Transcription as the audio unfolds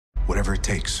whatever it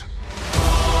takes.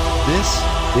 This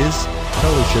is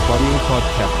Fellowship Audio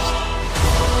Podcast.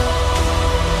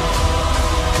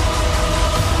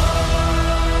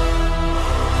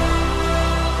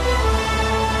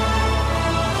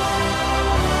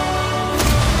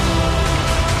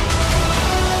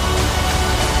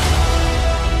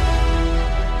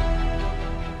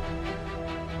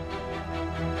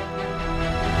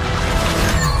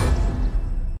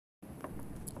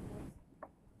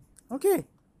 Okay,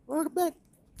 welcome back,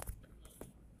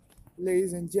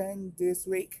 ladies and gents. This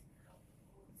week,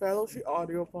 Fellowship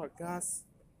Audio Podcast.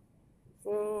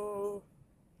 So,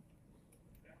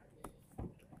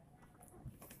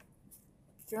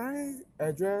 can I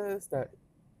address that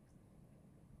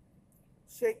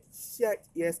Shake Shack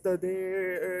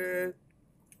yesterday?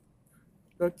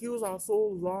 The queues are so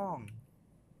long.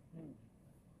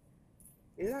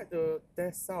 They like to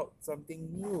test out something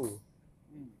new.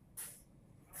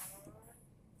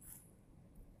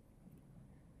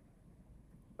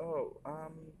 Oh,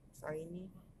 Shiny,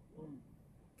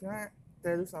 can I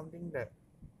tell you something that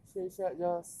Shake Shack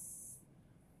just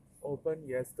opened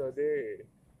yesterday?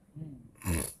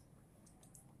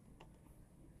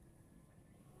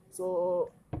 So,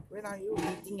 when are you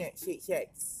eating at Shake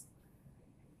Shacks?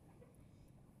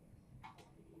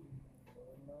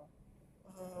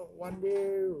 One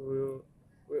day we'll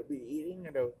be eating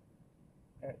at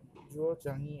Jewel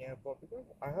Changi Airport because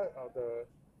I heard of the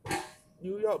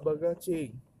New York burger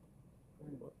chain.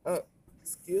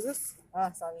 Excuse us?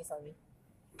 Sorry.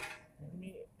 Let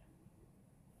me...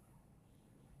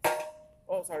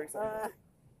 Oh, sorry. Sorry,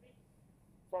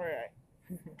 I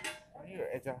need to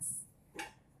adjust.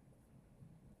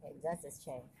 Just this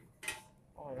chair.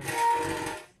 Oh,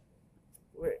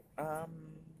 wait,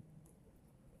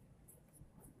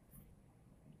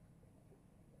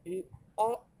 it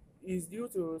all is due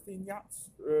to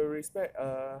Sinyak's respect.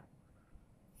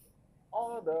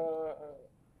 All the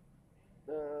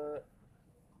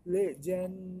late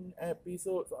gen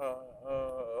episodes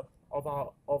of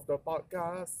the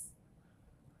podcast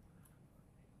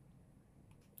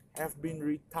have been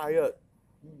retired.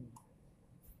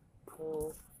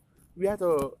 So we have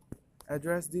to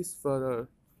address this further.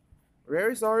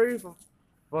 Very sorry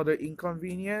for the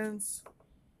inconvenience.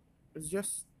 Let's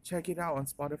just check it out on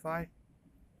Spotify.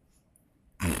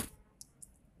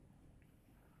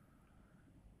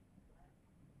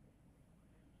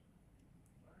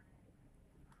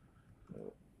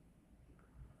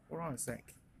 Hold on a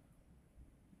sec.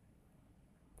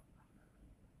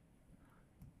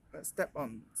 Let's step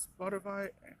on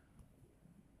Spotify.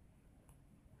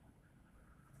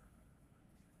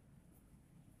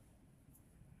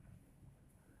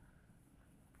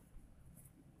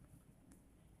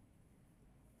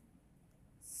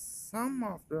 Some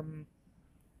of them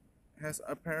has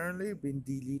apparently been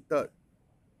deleted.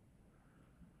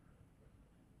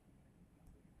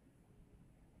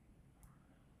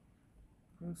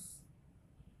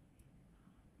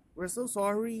 We're so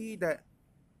sorry that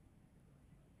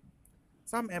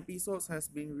some episodes has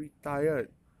been retired.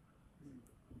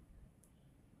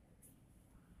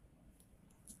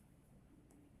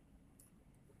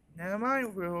 Never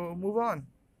mind, we'll move on.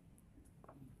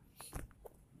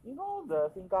 You know the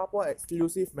Singapore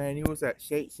exclusive menus at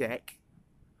Shake Shack?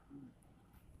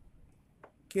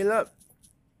 Caleb,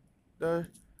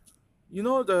 you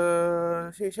know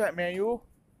the Shake Shack menu?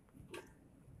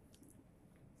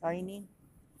 Shiny?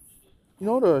 You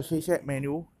know the Shake Shack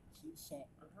menu?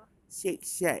 Shake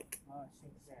Shack.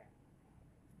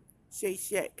 Shake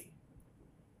Shack.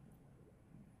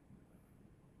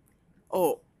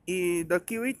 Oh, the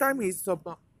queuing time is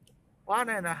about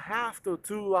 1.5 to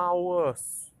 2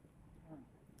 hours.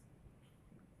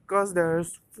 Because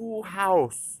there's full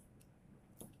house.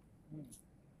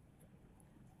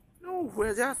 No,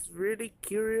 we're just really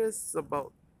curious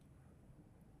about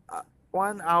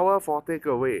 1 hour for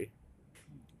takeaway.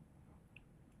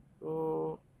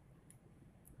 So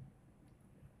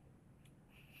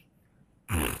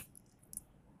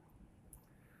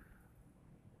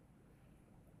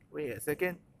wait a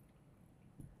second.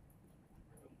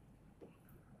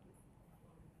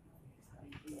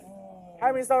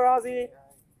 Hi, Mr. Rossi.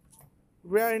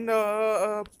 We're in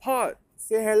the pod.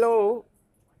 Say hello.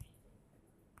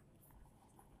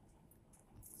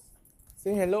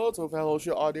 Say hello to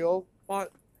Fellowship Audio Pod.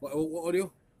 What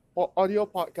audio? Audio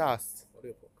podcast.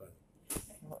 Audio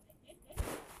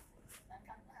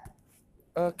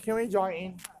podcast. Can we join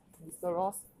in, Mr.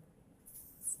 Ross?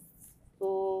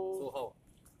 So how?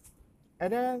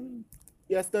 And then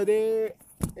yesterday,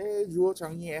 Jewel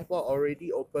Changi Airport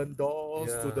already opened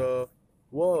doors to the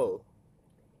world.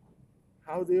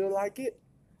 How do you like it?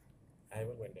 I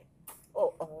haven't went there.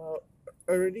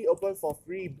 already open for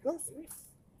free because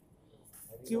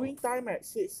queuing time at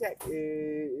Shake Shack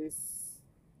is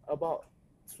about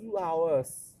 2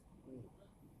 hours.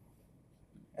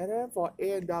 And then for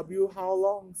A&W, how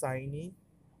long, Zaini?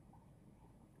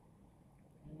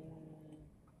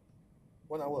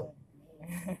 1 hour.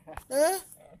 Eh?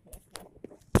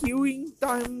 Queuing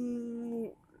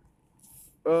time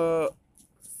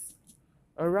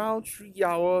around 3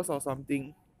 hours or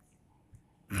something.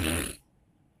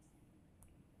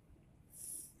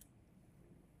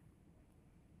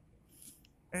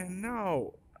 And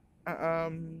now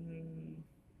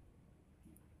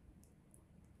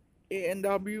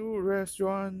A&W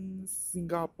Restaurants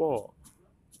Singapore.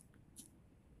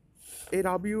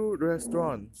 AW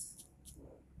Restaurants.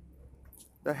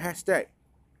 The hashtag.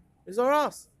 It's all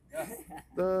us. Yeah.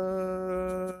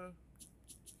 The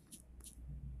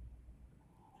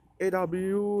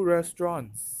AW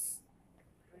Restaurants.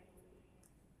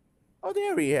 Oh,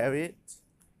 there we have it.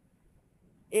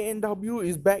 A&W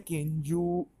is back in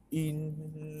Jewel.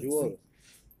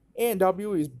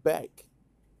 A&W is back.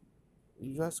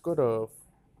 You just gotta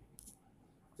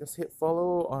just hit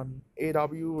follow on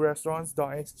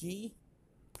awrestaurants.sg.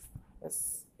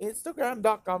 That's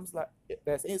Instagram.com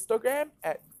that's Instagram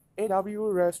at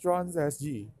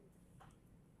awrestaurants.sg.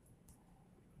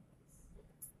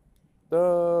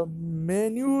 The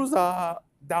menus are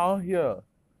down here.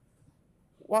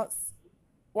 What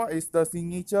is the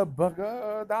signature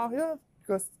burger down here?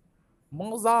 Because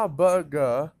Mozart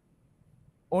Burger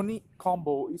only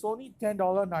combo is only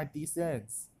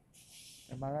 $10.90.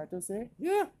 Am I right to say?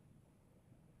 Yeah.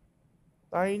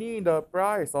 Tiny the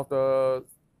price of the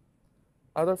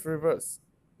other favorites.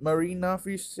 Marina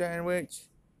fish sandwich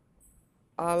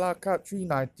a la carte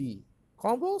 $3.90.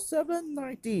 Combo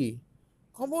 $7.90.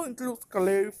 Combo includes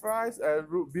Kalari fries and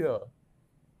root beer.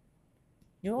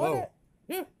 You know Wow. what?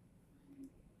 Yeah.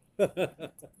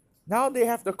 Now they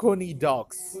have the Coney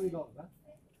dogs.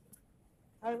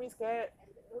 Hi, Miss Cat.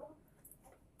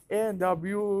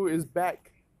 A&W is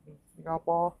back in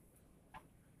Singapore.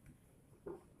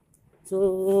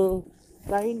 So,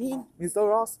 Tiny, Mr.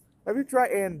 Ross, have you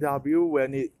tried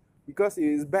A&W because it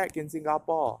is back in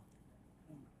Singapore?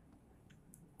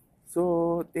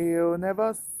 So they'll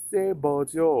never say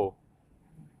Bojo.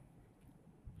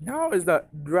 Now is the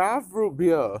draft root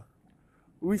beer.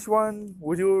 Which one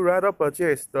would you rather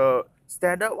purchase? The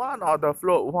standard one or the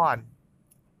float one?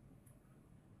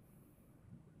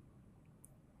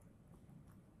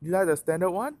 You like the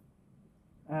standard one?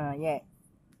 Yeah.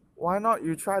 Why not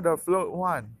you try the float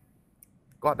one?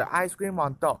 Got the ice cream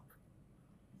on top.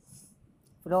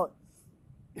 Float.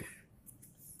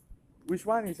 Which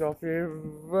one is your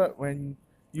favorite when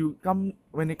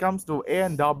it comes to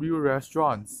A&W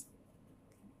restaurants?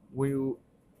 When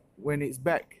it's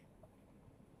back?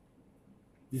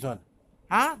 This one.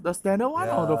 Huh? The standard one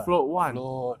or the Yeah, float one?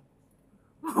 Float.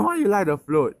 Why you like the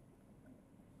float?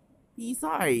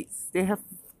 Besides, they have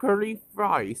curly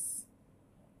fries.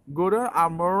 Golden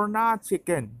Amorna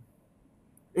chicken.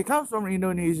 It comes from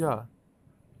Indonesia.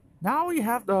 Now we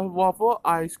have the waffle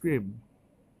ice cream.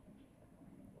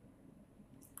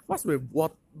 What's with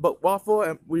waffle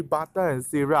and with butter and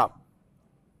syrup?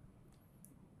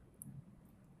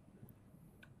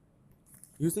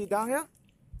 You see down here?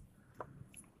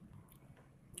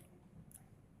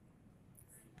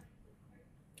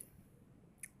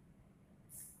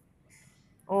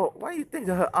 Oh, why you take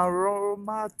the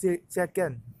aroma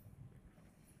chicken?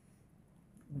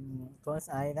 Because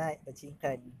I like the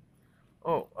chicken.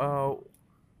 Oh,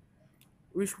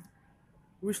 which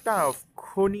type of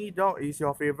coney dog is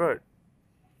your favorite?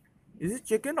 Is it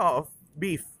chicken or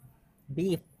beef?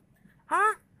 Beef.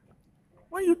 Huh?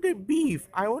 Why you take beef?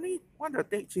 I only want to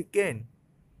take chicken.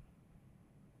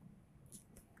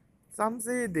 Some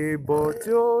say they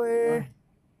bojo eh.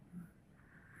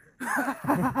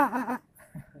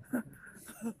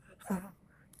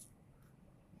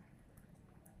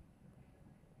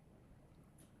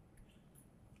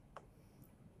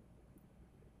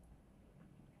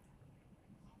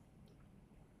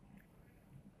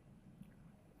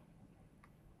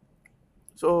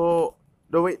 So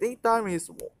the waiting time is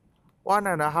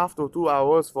 1.5 to 2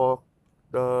 hours for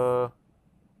the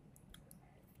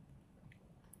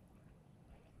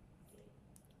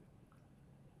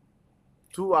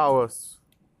two hours.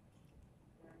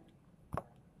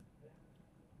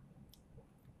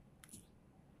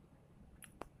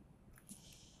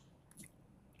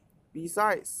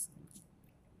 Besides,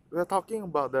 we're talking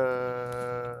about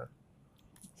the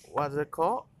what's it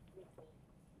called?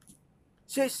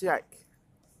 Shake Shack.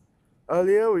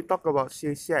 Earlier we talked about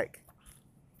Shake Shack.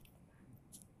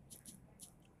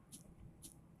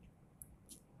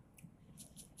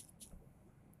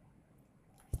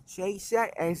 Shake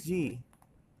Shack SG.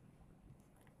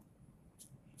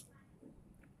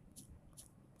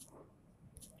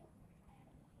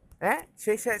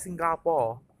 Shake Shack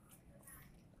Singapore.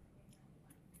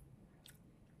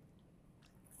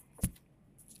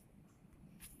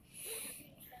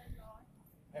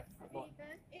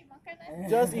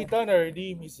 Just eaten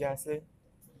already, Miss Yasin.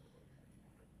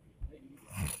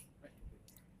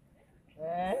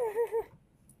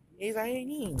 It's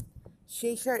raining.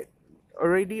 Shake Shack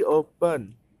already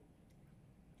open.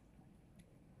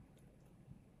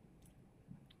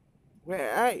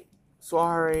 Wait,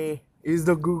 sorry. It's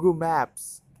the Google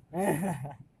Maps. What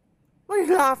are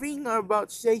you laughing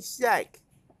about Shake Shack?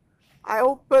 I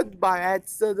opened by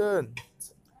accident.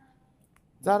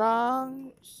 Ta-da!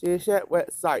 Shake Shack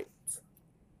website.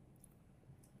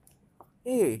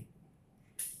 Hey.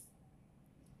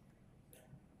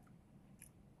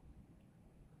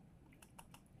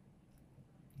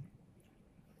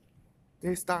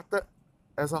 They started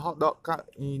as a hot dog cart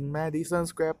in Madison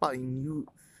Square Park in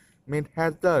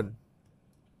Manhattan.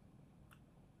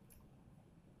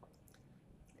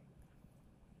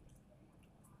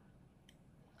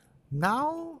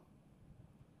 Now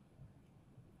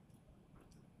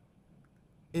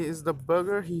it is the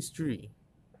burger history.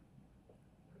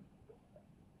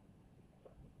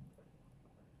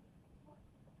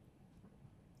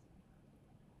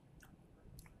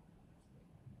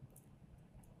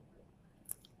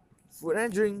 Food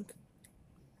and drink.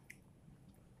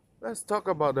 Let's talk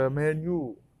about the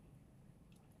menu.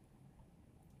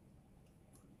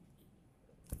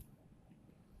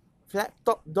 Flat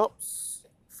top dogs,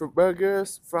 fruit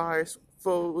burgers, fries,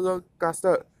 frozen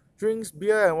custard, drinks,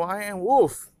 beer and wine, and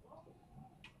wolf.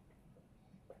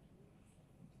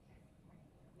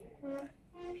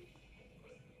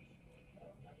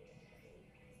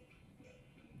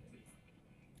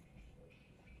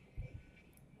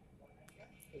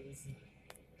 Easy.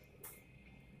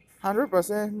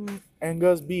 100%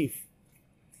 Angus beef.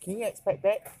 Can you expect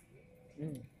that?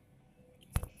 Mm.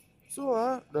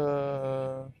 So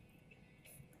the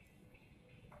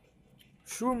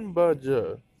shroom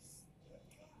burger.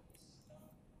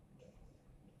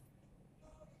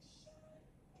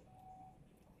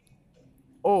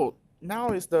 Oh, now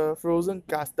it's the frozen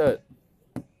custard.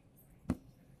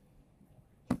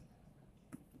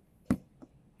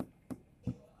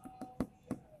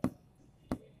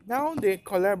 Now they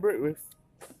collaborate with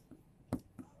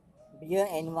Beer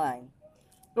and wine.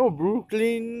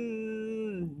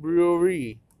 Brooklyn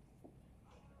Brewery.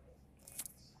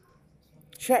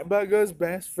 Shack Burger's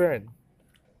best friend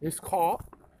is called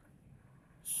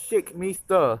Shake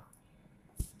Mr.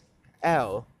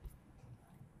 L.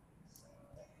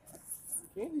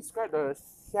 Can you describe the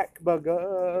Shack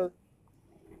Burger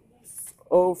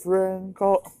old friend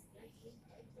called?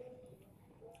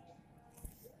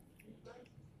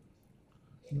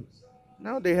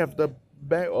 Now they have the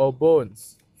bag of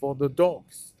bones for the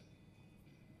dogs.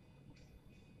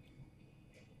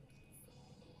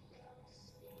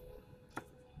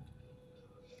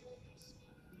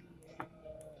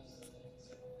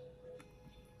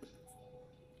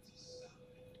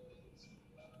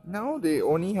 Now they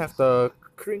only have the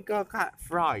crinkle cut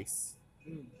fries.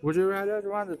 Would you rather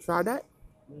want to try that?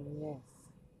 Yes.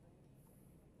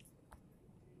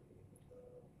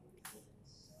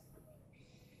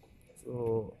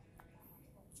 So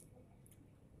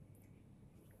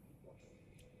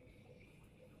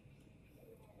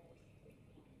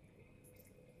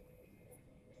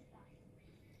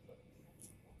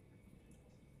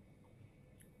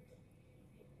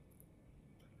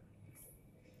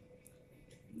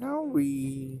now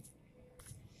we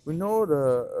know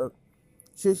the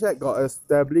Shake Shack got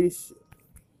established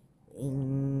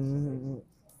in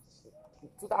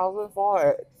 2004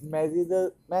 at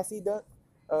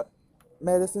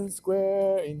Madison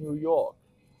Square in New York.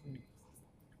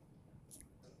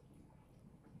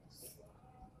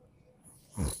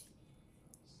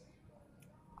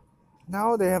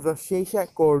 Now they have the Shake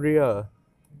Shack Korea.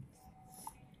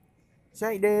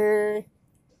 Shake there.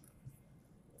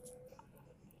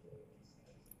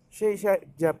 Shake Shack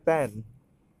Japan.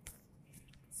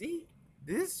 See,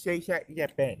 this is Shake Shack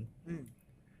Japan. Mm.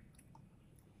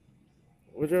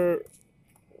 Would you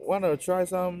want to try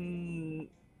some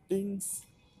things?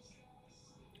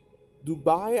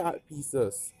 Dubai art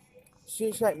pieces.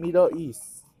 Shake Shack Middle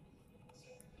East.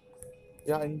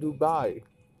 Yeah, in Dubai.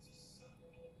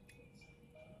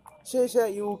 Shake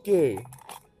Shack UK.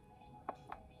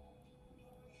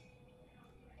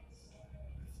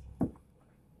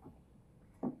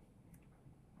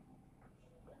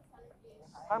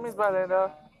 Hi, Miss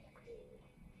Belinda.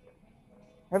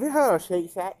 Have you heard of Shake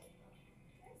Shack?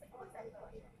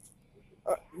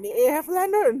 They have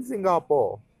landed in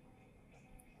Singapore.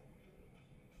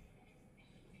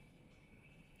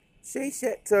 Shake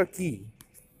Shack Turkey.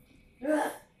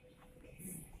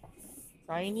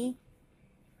 Shiny.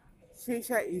 Shake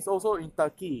Shack is also in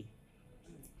Turkey.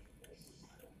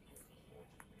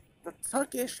 The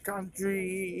Turkish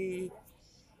country.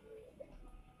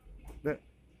 The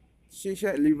Shake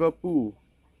Shack Liverpool.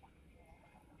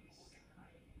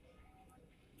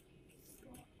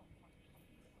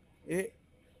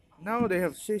 Now they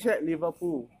have Shake Shack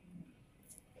Liverpool.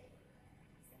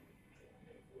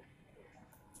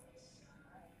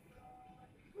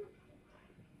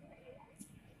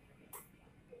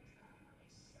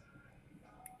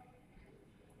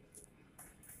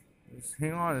 Just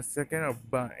hang on a second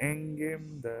about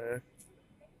Endgame, the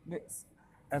next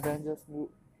Avengers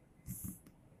movie.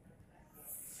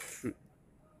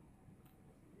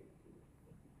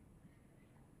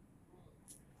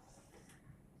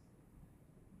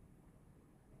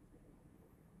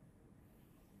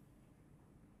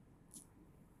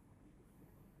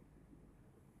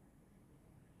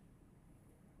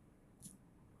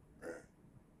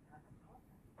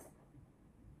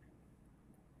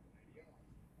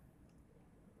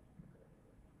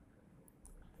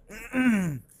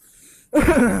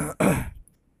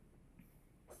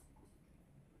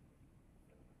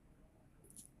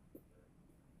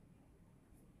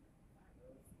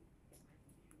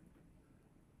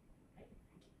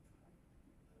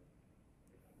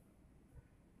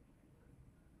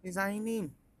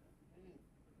 Designing.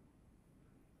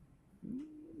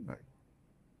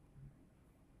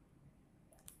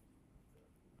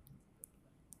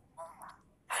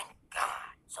 Thank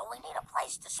God. So we need a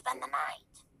place to spend the night.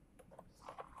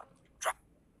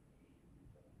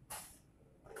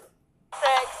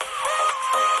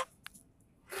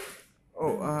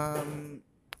 Oh,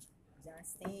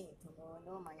 Just stay.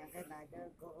 Tomorrow, my younger brother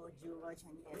go Jewel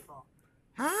Changi Airport.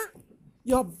 huh?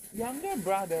 Your younger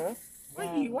brother? Why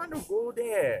Yeah. you want to go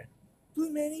there? Too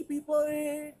many people,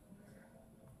 eh?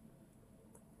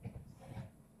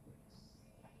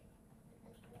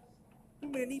 Too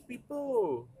many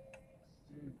people.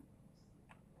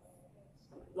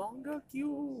 Longer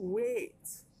queue,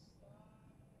 wait.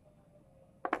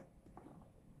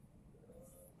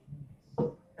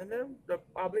 And then the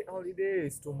public holiday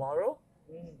is tomorrow.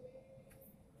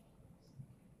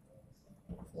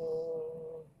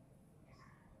 So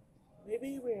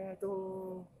maybe we have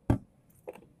to.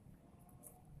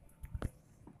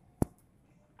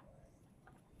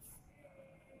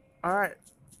 Alright.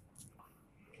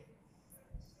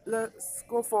 Let's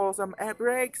go for some ad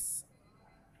breaks.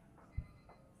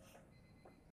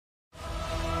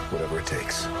 Whatever it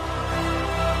takes.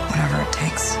 Whatever it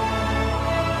takes.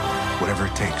 Whatever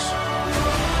it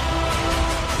takes.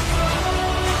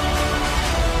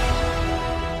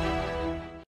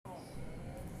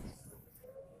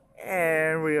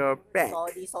 And we are back.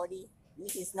 Sorry.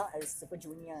 This is not a Super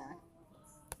Junior.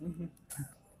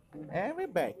 And we're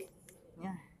back.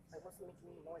 Yeah. I wasn't making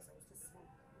any noise. I was just sending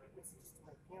messages to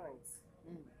my parents.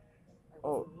 I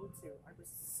Oh. wasn't mean to. I was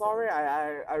Sorry,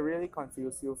 I really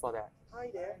confused you for that. Hi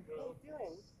there. How you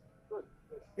doing? Good.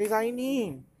 Hey,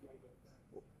 Zaini.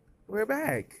 We're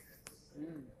back.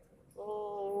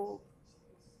 So,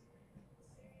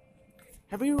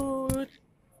 have you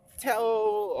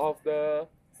tell of the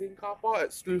Singapore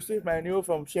exclusive menu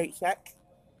from Shake Shack?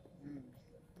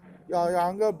 Your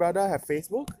younger brother have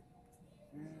Facebook?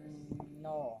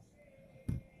 No.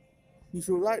 You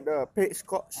should like the page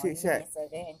called Only Shake Shack.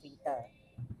 Instagram and Twitter.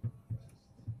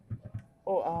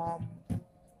 Oh,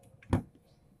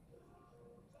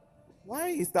 why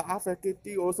is the art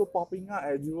faculty also popping up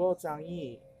at Jewel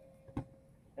Changi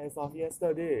as of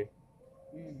yesterday?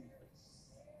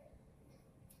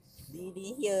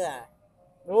 DD here ah.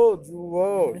 No,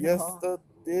 Jewel. No.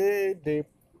 Yesterday they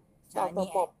started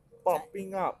Changi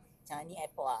popping up. Changi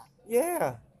Airport ah.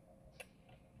 Yeah.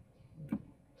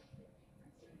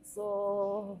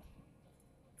 So,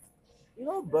 you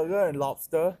know Burger and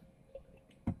Lobster?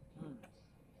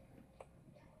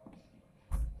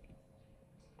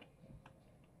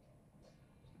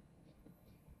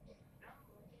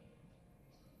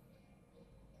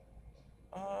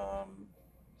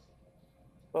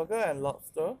 Burger and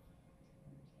Lobster?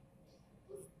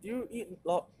 Do you eat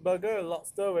burger and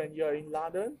lobster when you're in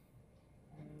London?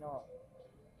 No.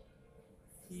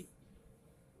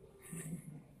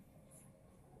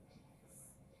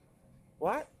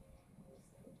 What?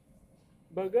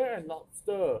 Burger and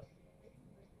lobster.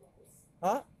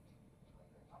 Huh?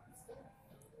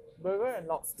 Burger and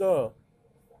lobster.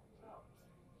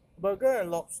 Burger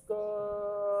and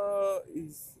lobster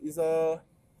is a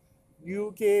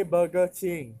UK Burger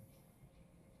King.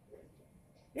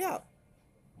 Yeah.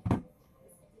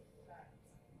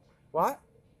 What?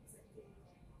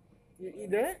 You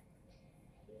eat that?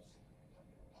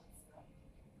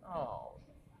 Oh.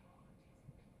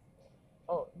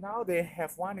 Oh, now they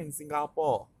have one in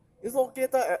Singapore. It's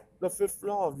located at the 5th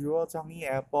floor of Jewel Changi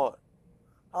Airport.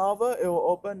 However, it will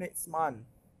open next month.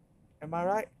 Am I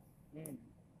right?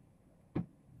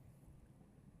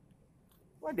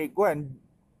 Why they go and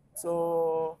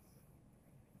so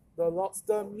the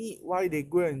lobster meat? Why they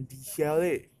go and deshell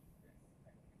it?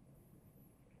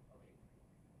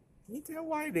 Can you tell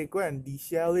why they go and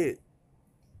deshell it?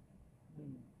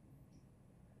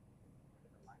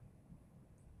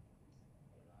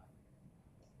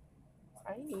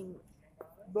 I mean,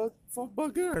 but for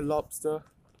burger and lobster,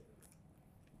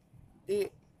 they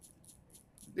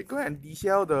go and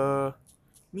deshell the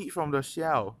meat from the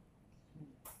shell.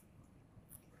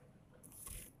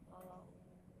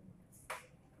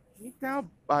 Can you tell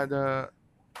by the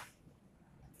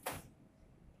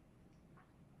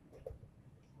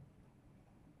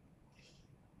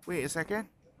wait a second?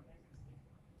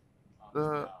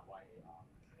 The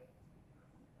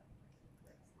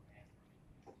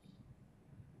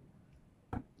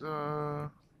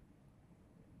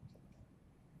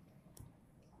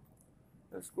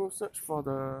let's go search for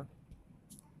the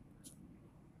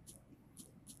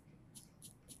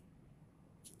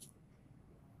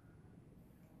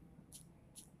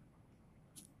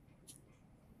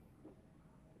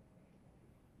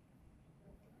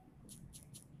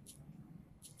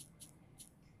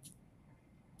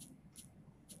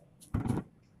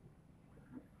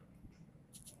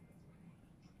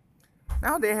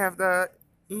now they have the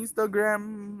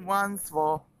Instagram ones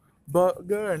for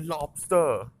burger and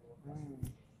lobster.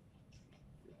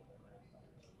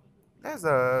 There's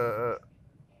a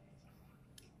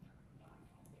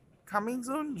coming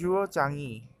soon, Jewel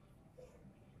Changi.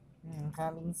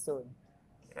 Coming soon.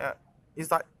 Yeah,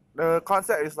 it's like the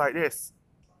concept is like this.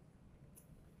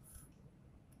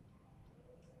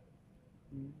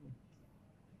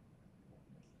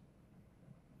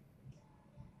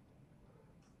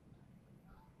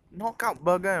 Knockout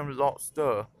burger and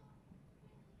lobster.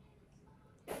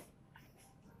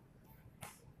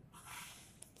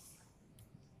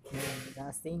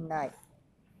 Dusty night.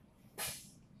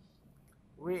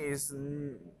 Wait, is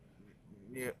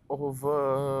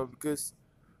over because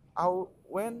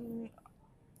when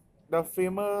the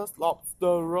famous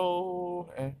lobster roll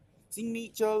and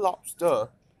signature lobster,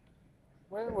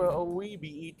 when will we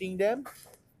be eating them?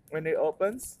 When it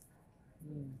opens?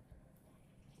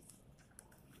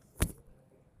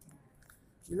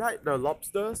 You like the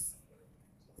lobsters?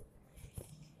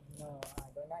 No, I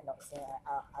don't like lobster.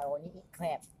 I only eat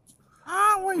crab.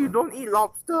 Why you don't eat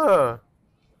lobster? Are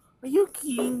you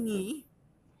kidding me?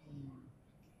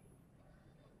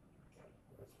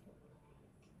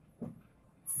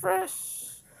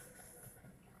 Fresh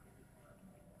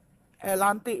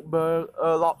Atlantic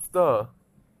lobster.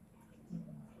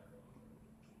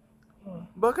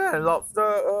 Burger and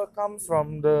lobster comes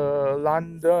from the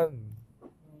London.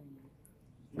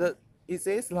 It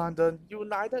says London,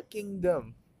 United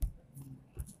Kingdom.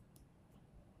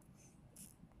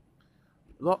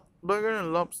 Burger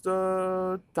and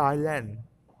lobster, Thailand.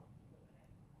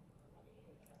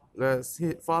 Let's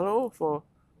hit follow for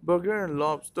burger and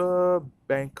lobster,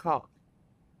 Bangkok.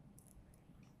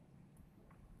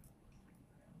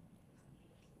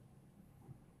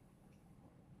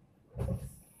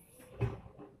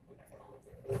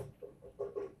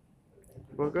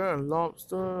 Burger and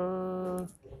lobster.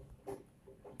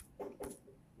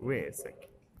 Wait a second.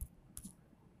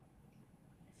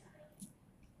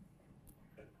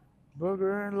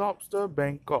 Burger and lobster,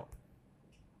 Bangkok.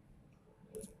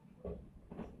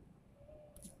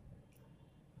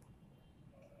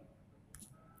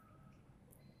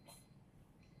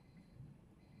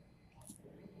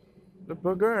 The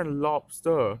burger and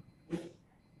lobster.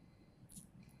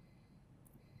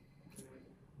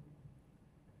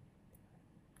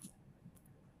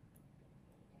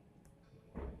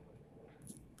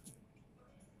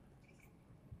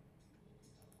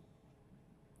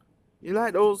 You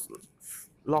like those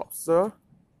lobster?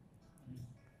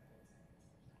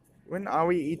 When are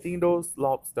we eating those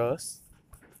lobsters?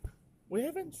 We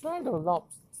haven't tried the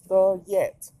lobster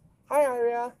yet. Hi,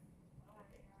 Aria.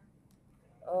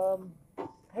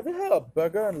 Have you heard of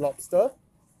burger and lobster?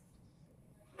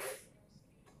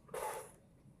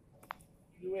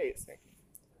 Wait a second.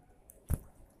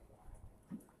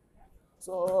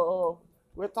 So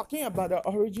we're talking about the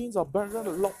origins of burger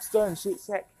and lobster and Shake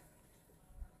Shack.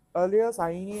 Earlier,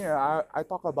 Saini, I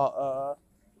talked about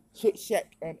Shake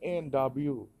Shack and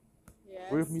A&W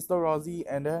Yes. with Mr. Rossi,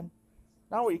 and then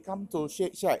now we come to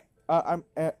Shake Shack. No,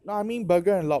 I mean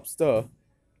Burger and Lobster.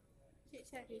 Shake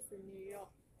Shack is in New York,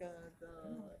 the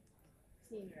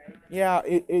scene, right? Yeah,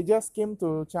 it just came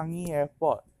to Changi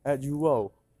Airport at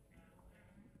Jewel.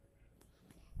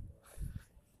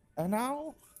 And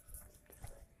now,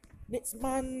 next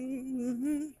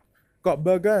month, got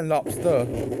Burger and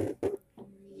Lobster.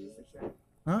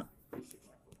 Huh?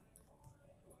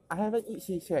 I haven't eaten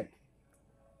Shake Shack.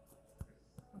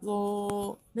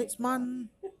 So, next month,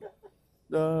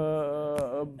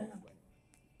 the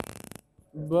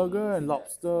Burger and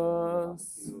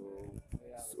Lobsters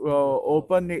will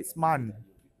open next month,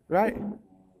 right?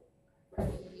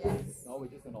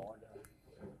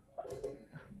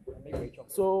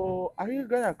 So, are you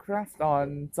gonna craft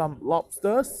on some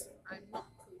lobsters? I'm not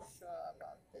too sure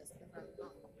about this because I'm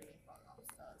not craving for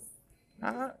lobsters.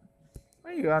 Huh?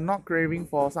 Why you are not craving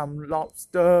for some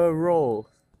lobster roll?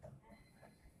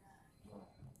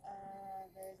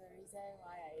 There's a reason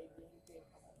why I didn't crave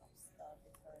for the lobster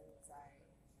because I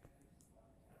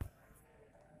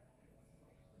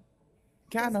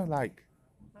Kinda like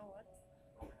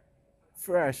what?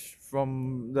 fresh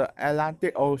from the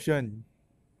Atlantic Ocean.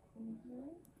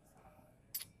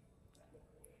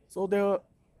 So they'll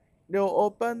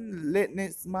open late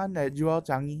next month at Jewel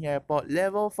Changi Airport,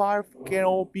 level 5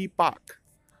 Canopy Park.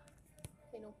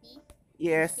 Canopy?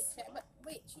 Yes. Shake Shack. But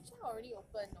wait, Shake Shack already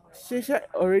opened already. Shake Shack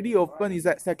already open, is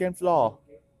at second floor.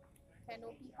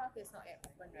 Canopy Park is not yet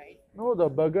open, right? No, the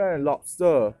Burger and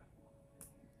Lobster.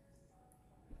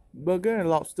 Burger and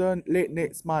Lobster late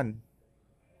next month.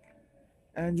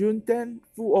 And June 10th,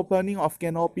 full opening of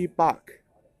Canopy Park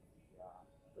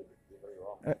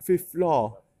at 5th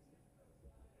floor.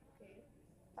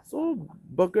 So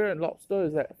Burger and Lobster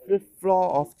is at 5th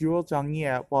floor of Jewel Changi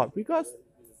Airport because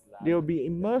they'll be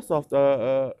immersed of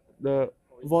the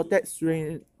vortex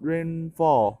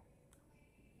rainfall.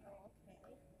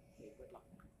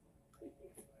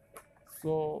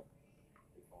 So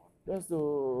just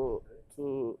to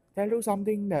tell you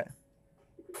something that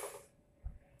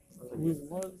we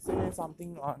will say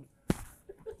something on.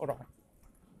 Hold on.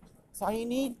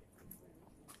 Signing.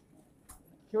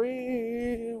 Can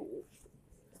we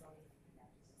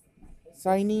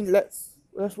signing? Let's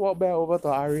walk back over to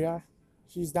Aria.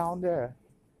 She's down there.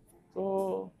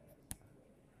 So.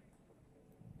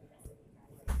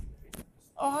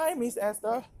 Oh, hi, Miss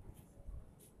Esther.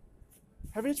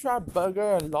 Have you tried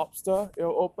Burger and Lobster?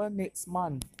 It'll open next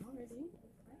month. Already?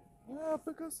 Yeah,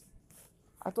 because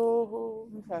I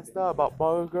told Miss Esther about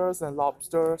Burgers and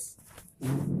Lobsters.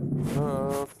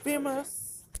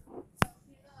 Famous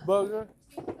burger.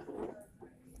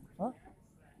 Huh?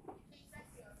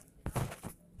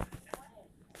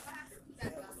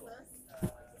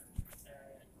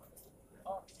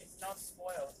 Oh, it's not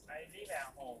spoiled. I leave it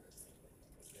at home.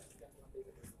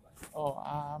 Oh,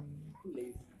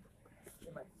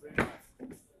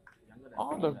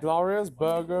 all the glorious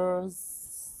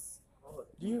burgers.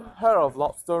 Do you heard of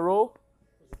lobster roll?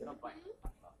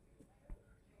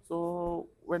 So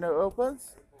when it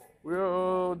opens,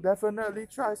 we'll definitely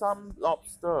try some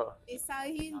lobster. Is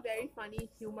Sahin very funny,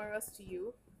 humorous to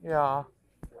you? Yeah,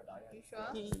 You sure?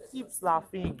 he keeps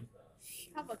laughing.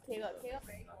 How about Caleb? Caleb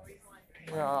very boring one,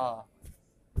 right? Yeah.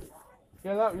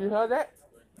 Caleb, you heard that?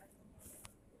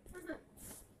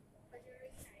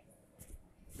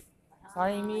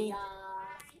 Signing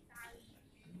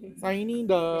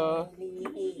the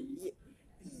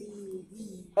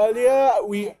earlier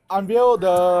we unveiled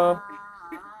the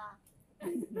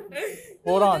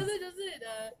hold on. 就是的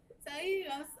Sahin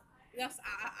loves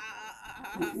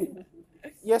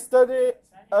Yesterday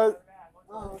Oh,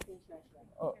 okay,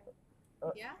 sure.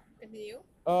 Yeah, continue.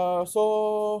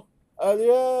 so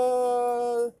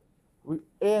earlier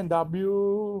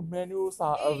A&W menus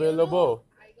are Hey, available.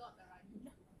 I got the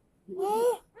Ribena.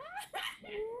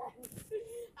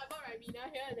 I bought Ribena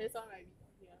here and there's one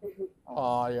Ribena here.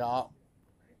 Oh yeah.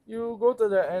 You go to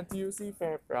the NTUC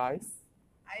Fair Price.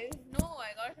 I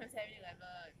got it from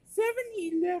 7-Eleven.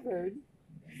 7-Eleven?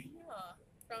 Yeah,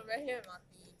 from right here in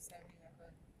Marty,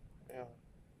 7-Eleven. Yeah.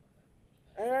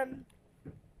 And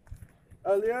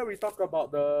earlier we talked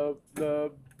about the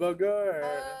burger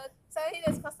and Sahin,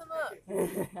 there's customer.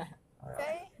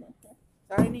 Sahin.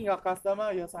 signing your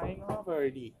customer, you're signing off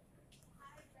already.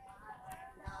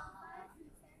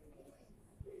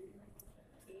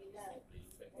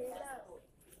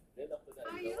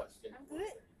 How are you? I'm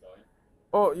good.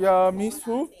 Oh, yeah, Miss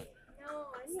who? No,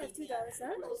 I only have $2,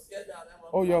 sir.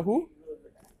 Oh, you're who?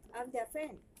 I'm their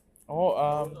friend. Oh,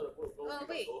 Oh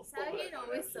wait, Sahin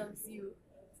always serves you.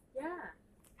 Yeah.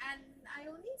 And I I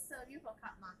only serve you for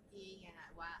card marking and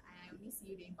I only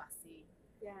see you doing busing.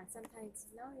 Yeah, sometimes.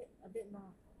 Now a bit more.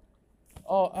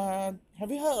 Oh, and have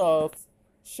you heard of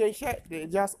Shake Shack? They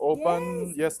just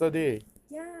opened yesterday.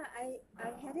 Yeah, I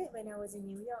had it when I was in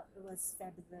New York. It was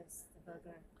fabulous, the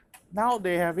burger. Now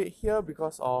they have it here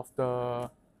because of the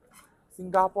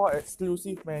Singapore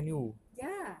exclusive menu.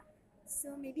 Yeah.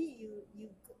 So maybe you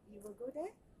will go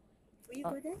there? Will you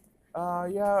go there?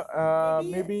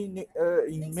 Maybe in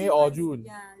Next May year or once- June.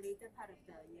 Yeah, later part of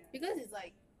the year. Because it's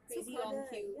like crazy long further,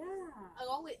 queue. Yeah.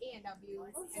 Along with A&W.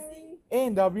 Oh, sorry.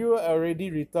 A&W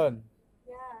already returned.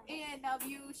 Yeah.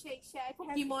 A&W, Shake Shack,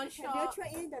 Have Pokemon you Shop.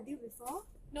 tried A&W before?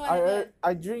 No, I haven't.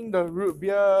 I drink the root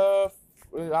beer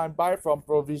I buy from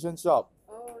provision shop.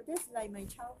 Oh, that's like my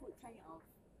childhood kind of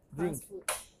Drink. fast food.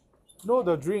 No,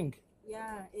 the drink.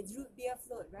 Yeah, it's root beer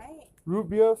float, right? Root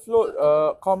beer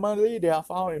float, commonly they are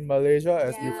found in Malaysia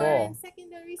as Yeah. You were before. in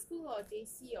secondary school or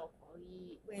JC or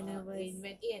poly When I was-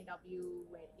 when A&W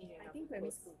went in. I think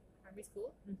primary school. Primary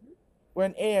school? Mm-hmm.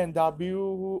 When A&W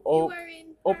You were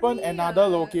in open primary, another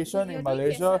location you're in doing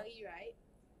Malaysia. PSLE, right?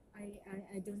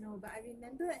 I don't know, but I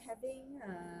remember having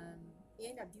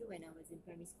A&W when I was in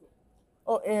primary school.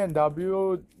 Oh,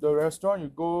 A&W, the restaurant you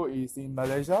go is in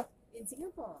Malaysia. In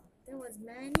Singapore. That was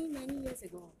many years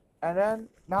ago. And then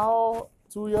now,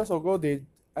 2 years ago, they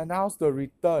announced the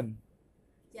return.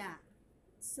 Yeah.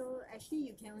 So actually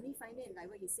you can only find it like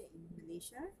what you said in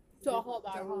Malaysia. Johor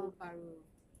Bahru. Johor Bahru.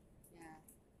 Yeah.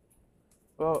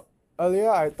 Well, earlier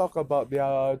I talked about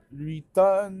their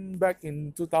return back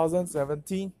in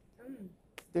 2017. Mm.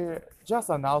 They just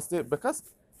announced it because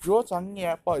Johor Changi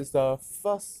Airport is the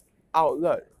first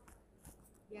outlet.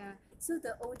 Yeah. So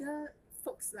the older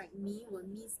folks like me will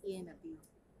miss A&W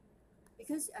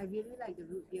because I really like the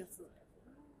root beer float.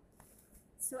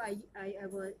 So I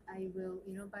will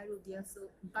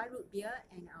buy root beer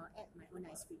and I'll add my own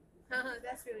ice cream.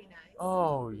 That's really nice.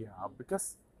 Oh yeah,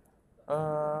 because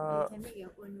You can make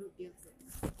your own root beer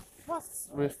float. what's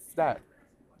with that?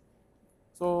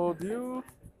 So do you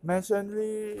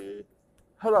mentionly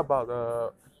heard about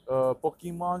the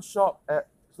Pokemon shop at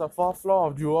the 4th floor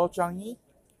of Jewel Changi?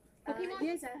 Pokemon?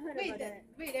 Yes, I heard about that.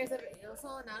 There's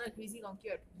also another crazy long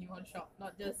queue at Pokemon Shop,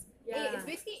 not just Yeah. it's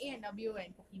basically A&W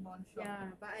and Pokemon Shop.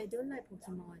 Yeah, but I don't like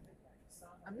Pokemon.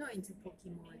 I'm not into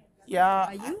Pokemon. Yeah,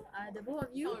 Are you? Are the both of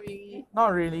you? Not really.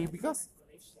 not really because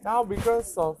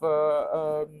of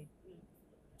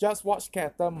just watched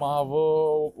Captain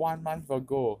Marvel 1 month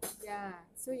ago. Yeah.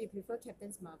 So you prefer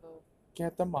Captain Marvel?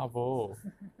 Captain Marvel.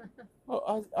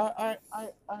 Oh, I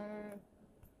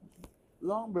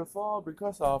long before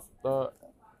because of the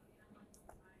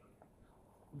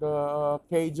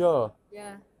pager.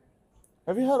 Yeah.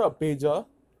 Have you heard of pager?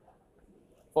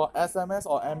 For SMS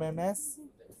or MMS?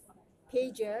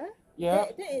 Pager. Yeah,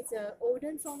 That is an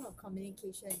olden form of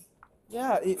communication.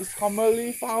 yeah, it is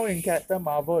commonly found in Captain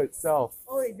Marvel itself.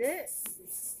 Oh, is it?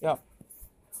 Yeah.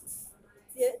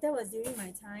 Yeah, that was during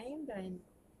my time when,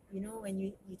 when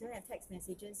you don't have text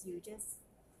messages, you just,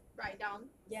 Write down.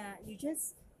 you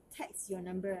just text your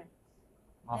number.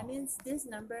 Ah. That means this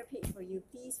number paid for you.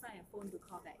 Please find a phone to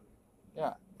call back.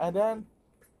 Yeah, and then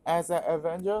as an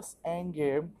Avengers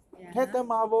Endgame, Yeah. Captain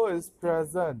Marvel is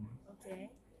present Okay.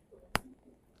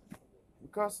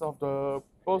 because of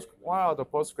one of the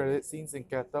post-credit scenes in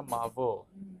Captain Marvel.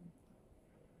 Mm.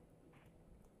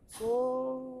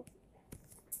 So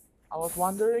I was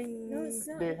wondering, No,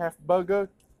 sir. they have Burger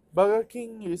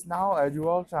King is now at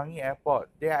Jewel Changi Airport.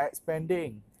 They are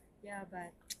expanding. Yeah,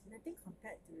 but nothing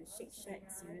compared to Shake Shack,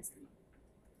 seriously.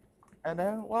 And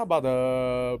then what about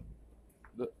the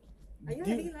Are you do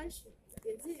you- having lunch?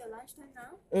 Is it your lunchtime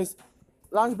now? is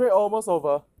lunch break almost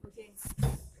over? Okay.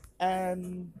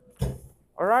 And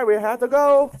alright, we have to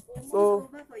go. Almost So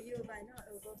over for you, but not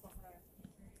over for her.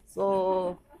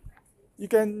 so you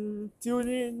can tune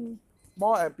in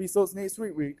more episodes next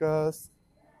week because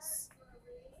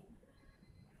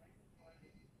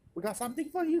we got something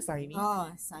for you, Saini.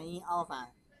 Oh, signing off.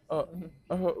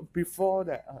 Before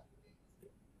that,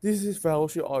 this is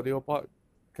Fellowship Audio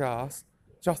Podcast.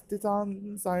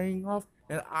 Justitan signing off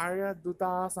and Arya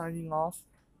Duta signing off.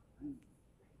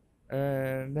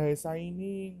 And they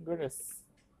signing gonna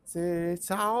say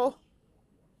ciao.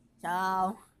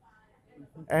 Ciao.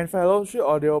 And Fellowship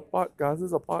Audio Podcast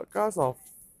is a podcast of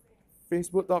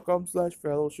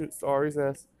Facebook.com/Fellowship Stories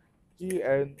SG,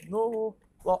 and no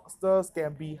lobsters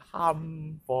can be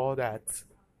harmed for that.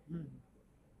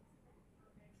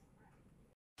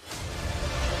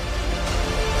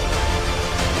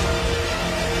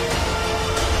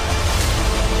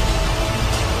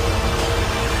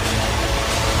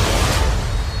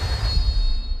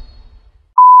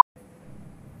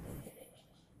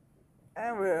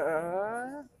 And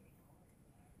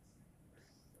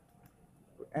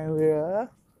we're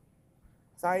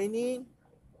signing.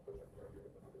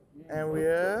 And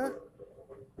we're